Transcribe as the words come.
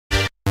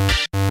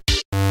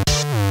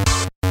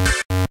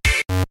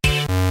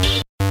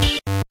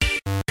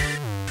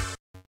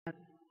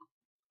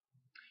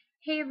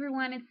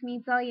everyone, it's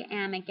me, Zelia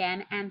Ann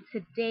again, and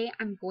today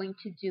I'm going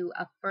to do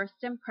a first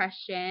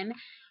impression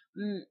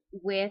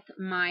with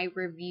my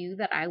review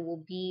that I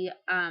will be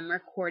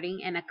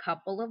recording in a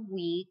couple of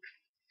weeks.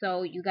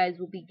 So you guys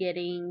will be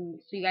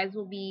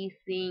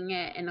seeing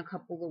it in a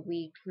couple of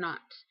weeks,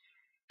 not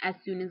as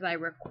soon as I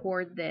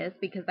record this,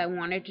 because I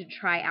wanted to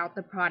try out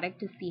the product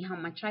to see how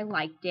much I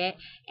liked it.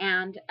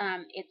 And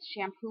it's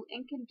shampoo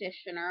and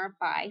conditioner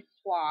by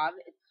Suave.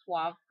 It's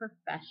Suave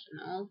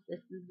Professionals.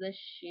 This is the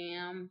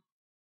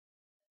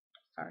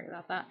sorry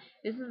about that.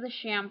 This is the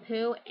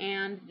shampoo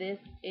and this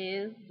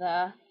is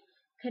the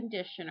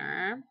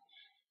conditioner.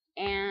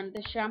 And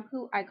the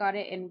shampoo, I got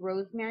it in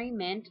rosemary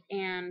mint,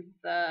 and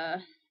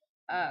the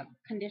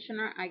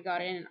conditioner, I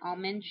got it in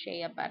almond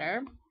shea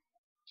butter.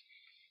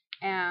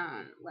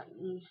 And let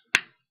me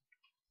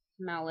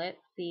smell it.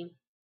 See,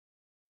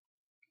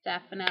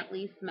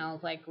 definitely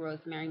smells like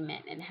rosemary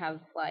mint. It has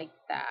like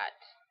that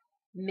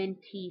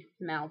minty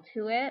smell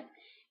to it.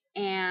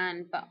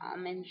 And the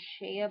almond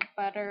shea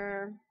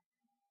butter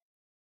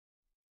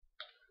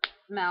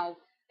smells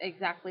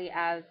exactly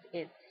as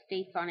it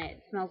states on it.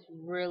 It smells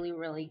really,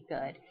 really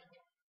good.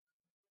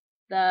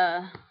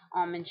 The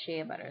almond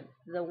shea butter.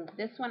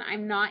 This one,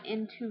 I'm not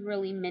into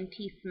really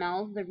minty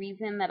smells. The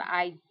reason that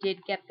I did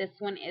get this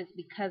one is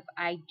because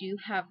I do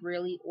have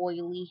really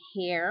oily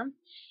hair,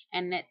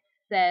 and it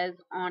says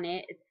on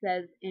it,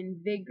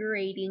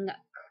 invigorating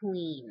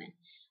clean.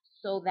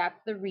 So that's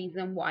the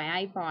reason why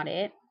I bought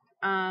it.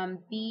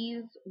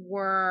 These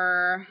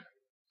were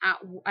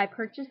I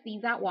purchased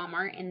these at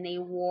Walmart, and they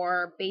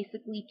were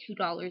basically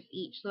 $2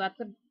 each. So that's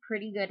a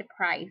pretty good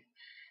price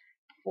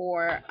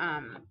for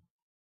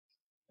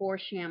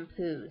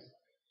shampoos.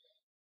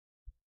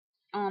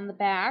 On the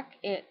back,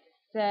 it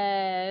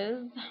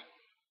says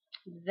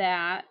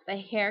that the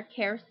hair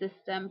care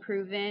system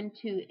proven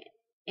to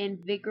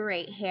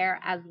invigorate hair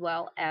as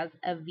well as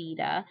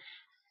Avita.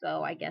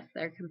 So I guess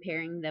they're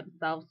comparing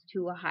themselves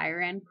to a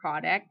higher end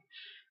product.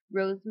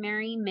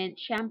 Rosemary mint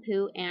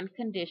shampoo and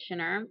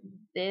conditioner.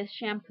 This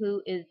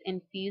shampoo is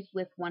infused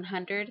with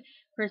 100%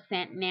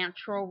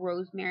 natural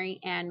rosemary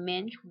and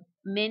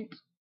mint,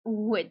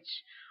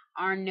 which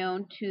are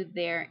known to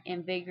their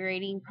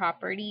invigorating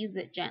properties.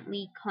 It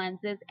gently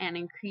cleanses and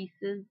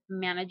increases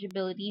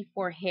manageability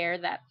for hair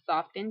that's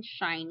soft and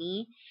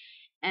shiny.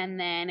 And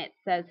then it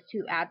says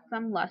to add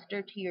some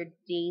luster to your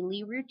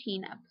daily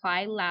routine,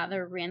 apply,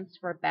 lather, rinse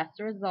for best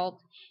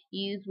results.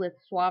 Use with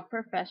Suave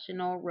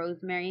Professional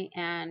Rosemary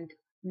and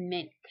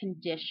Mint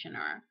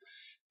Conditioner.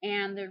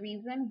 And the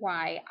reason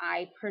why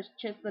I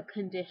purchased the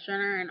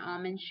conditioner and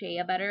almond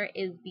shea butter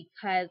is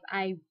because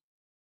I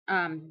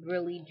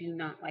really do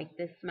not like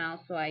this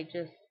smell. So I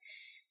just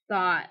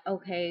thought,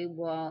 okay,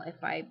 well,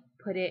 if I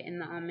put it in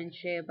the almond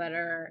shea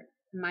butter,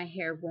 my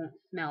hair won't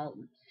smell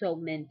so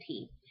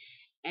minty.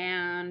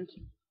 And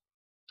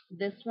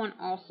this one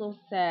also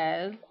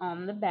says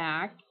on the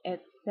back,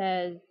 it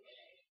says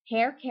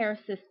hair care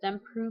system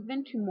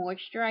proven to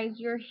moisturize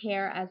your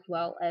hair as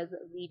well as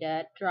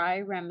Vita dry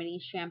remedy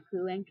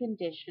shampoo and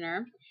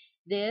conditioner.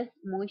 This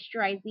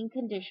moisturizing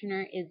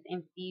conditioner is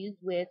infused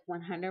with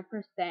 100%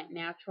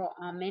 natural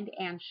almond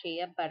and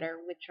shea butter,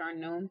 which are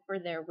known for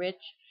their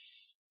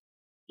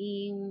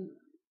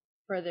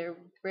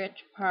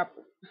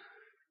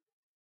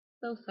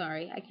so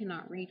sorry, I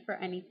cannot read for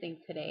anything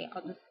today.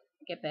 I'll just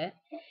skip it.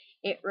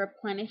 It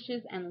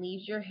replenishes and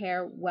leaves your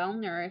hair well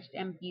nourished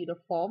and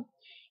beautiful.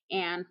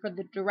 And for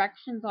the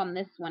directions on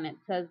this one, it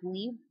says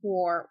leave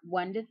for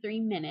 1 to 3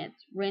 minutes,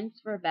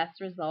 rinse for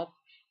best results.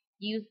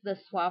 Use the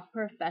Suave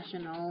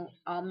Professional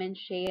Almond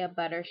Shea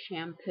Butter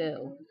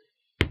Shampoo.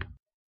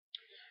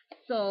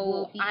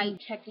 So I'm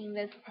checking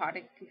this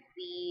product to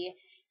see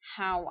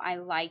how I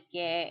like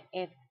it.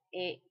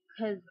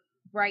 Because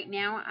right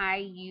now I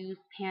use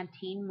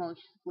Pantene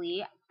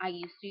mostly. I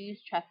used to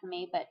use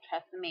Tresemme, but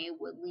Tresemme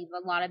would leave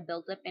a lot of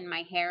buildup in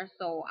my hair,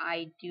 so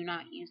I do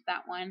not use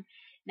that one.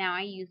 Now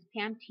I use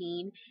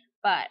Pantene,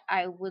 but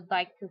I would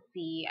like to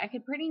see. I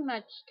could pretty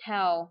much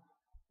tell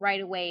right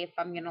away if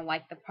I'm going to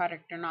like the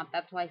product or not.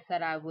 That's why I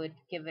said I would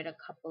give it a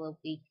couple of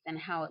weeks and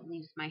how it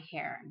leaves my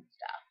hair and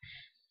stuff.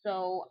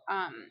 So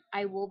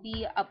I will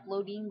be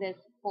uploading this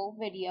full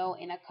video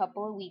in a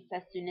couple of weeks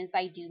as soon as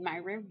I do my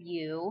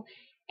review.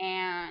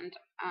 And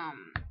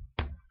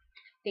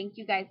thank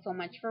you guys so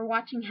much for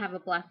watching. Have a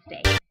blessed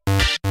day.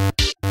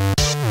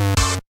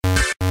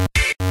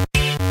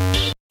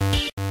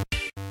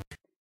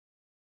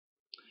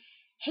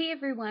 Hey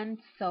everyone,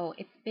 so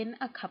it's been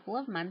a couple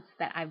of months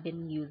that I've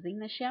been using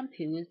the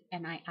shampoos,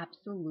 and I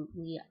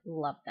absolutely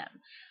love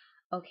them.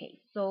 Okay,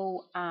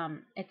 so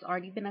it's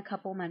already been a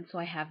couple months, so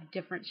I have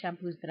different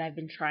shampoos that I've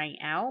been trying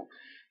out.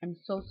 I'm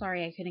so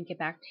sorry I couldn't get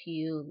back to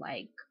you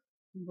like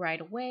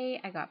right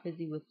away. I got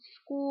busy with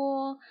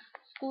school.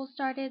 School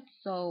started,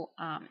 so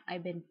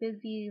I've been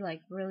busy,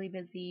 like really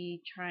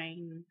busy,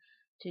 trying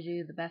to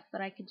do the best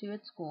that I could do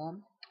at school,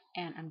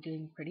 and I'm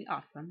doing pretty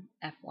awesome,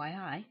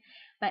 FYI.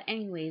 But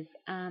anyways,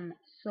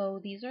 so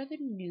these are the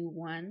new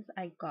ones.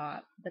 I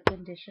got the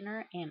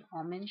conditioner and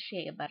almond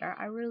shea butter.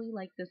 I really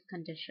like this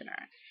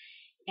conditioner.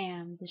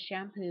 and the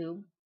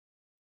shampoo,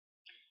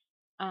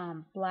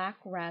 black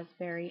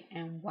raspberry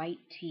and white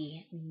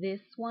tea.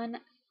 This one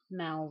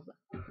smells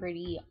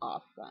pretty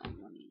awesome.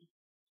 Let me,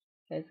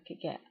 you guys could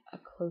get a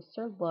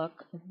closer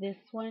look. This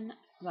one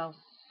smells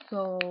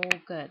so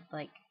good.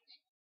 Like,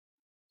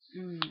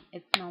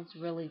 it smells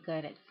really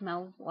good. It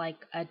smells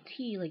like a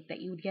tea like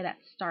that you would get at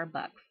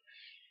Starbucks.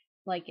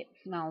 Like, it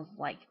smells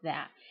like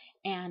that.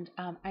 And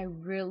I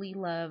really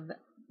love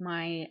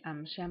my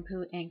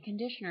shampoo and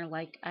conditioner.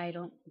 Like, I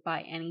don't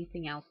buy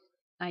anything else.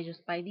 I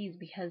just buy these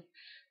because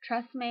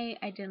Tresemme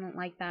I didn't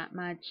like that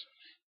much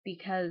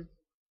because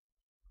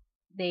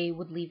they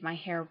would leave my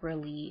hair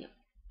really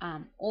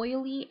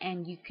oily,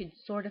 and you could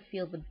sort of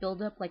feel the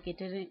buildup, like it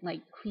didn't like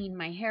clean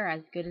my hair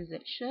as good as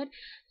it should.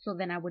 So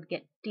then I would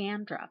get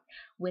dandruff.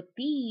 With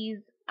these,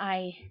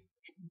 I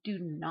do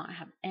not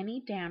have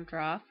any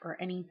dandruff or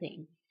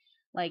anything.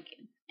 Like,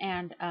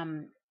 and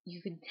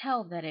you could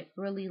tell that it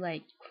really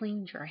like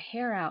cleans your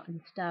hair out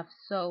and stuff.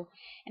 So,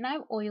 and I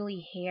have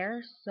oily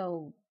hair,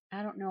 so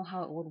I don't know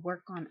how it would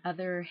work on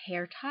other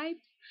hair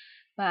types,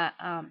 but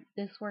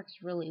this works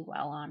really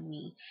well on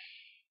me.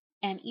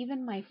 And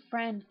even my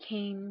friend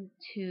came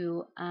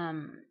to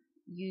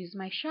use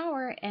my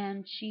shower,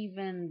 and she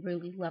even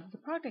really loved the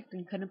product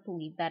and couldn't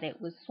believe that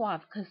it was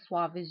Suave, because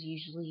Suave is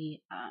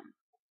usually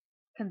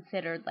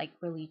considered like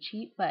really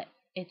cheap, but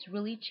it's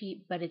really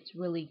cheap, but it's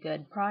really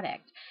good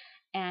product.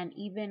 And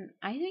even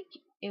I think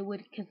it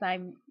would, because I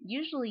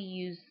usually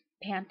use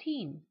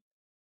Pantene.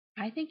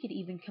 I think it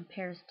even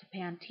compares to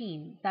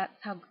Pantene. That's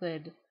how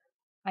good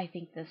I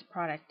think this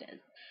product is.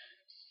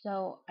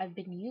 So I've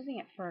been using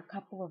it for a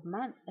couple of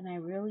months, and I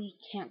really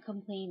can't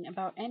complain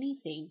about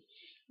anything.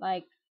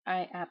 Like,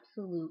 I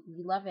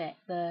absolutely love it.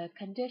 The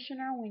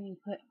conditioner,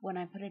 when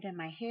I put it in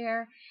my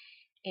hair,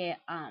 it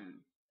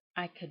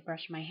I could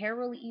brush my hair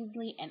really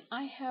easily, and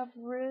I have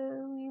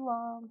really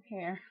long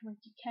hair. Like,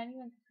 you can't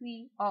even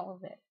see all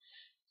of it.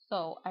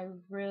 So I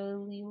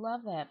really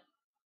love it.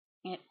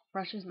 It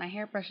brushes my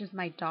hair, brushes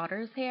my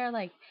daughter's hair.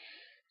 Like,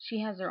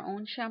 she has her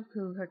own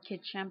shampoo, her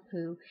kid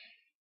shampoo,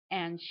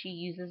 and she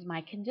uses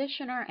my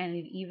conditioner, and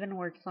it even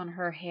works on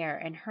her hair,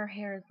 and her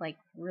hair is like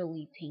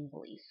really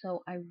tingly.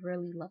 So I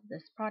really love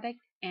this product.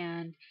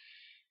 And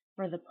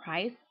for the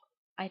price,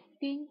 I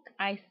think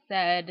I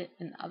said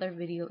in other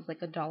videos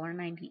like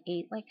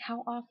 $1.98. Like,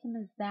 how awesome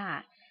is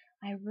that?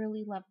 I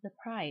really love the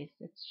price.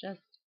 It's just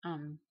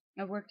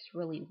it works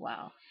really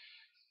well.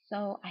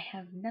 So I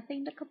have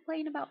nothing to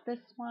complain about this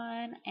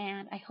one,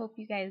 and I hope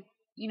you guys,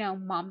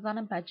 moms on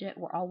a budget,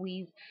 we're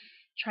always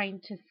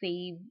trying to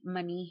save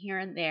money here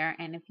and there,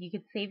 and if you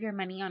could save your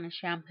money on a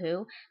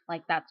shampoo,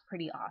 like, that's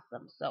pretty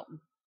awesome. So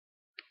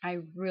I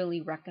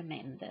really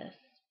recommend this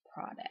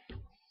product.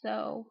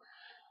 So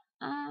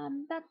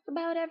that's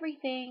about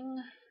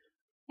everything.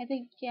 I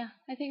think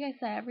I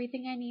said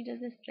everything I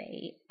needed to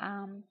say.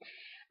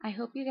 I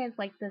hope you guys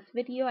liked this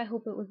video. I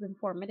hope it was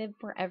informative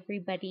for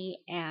everybody,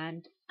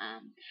 and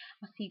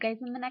I'll see you guys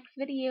in the next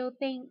video.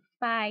 Thanks.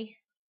 Bye.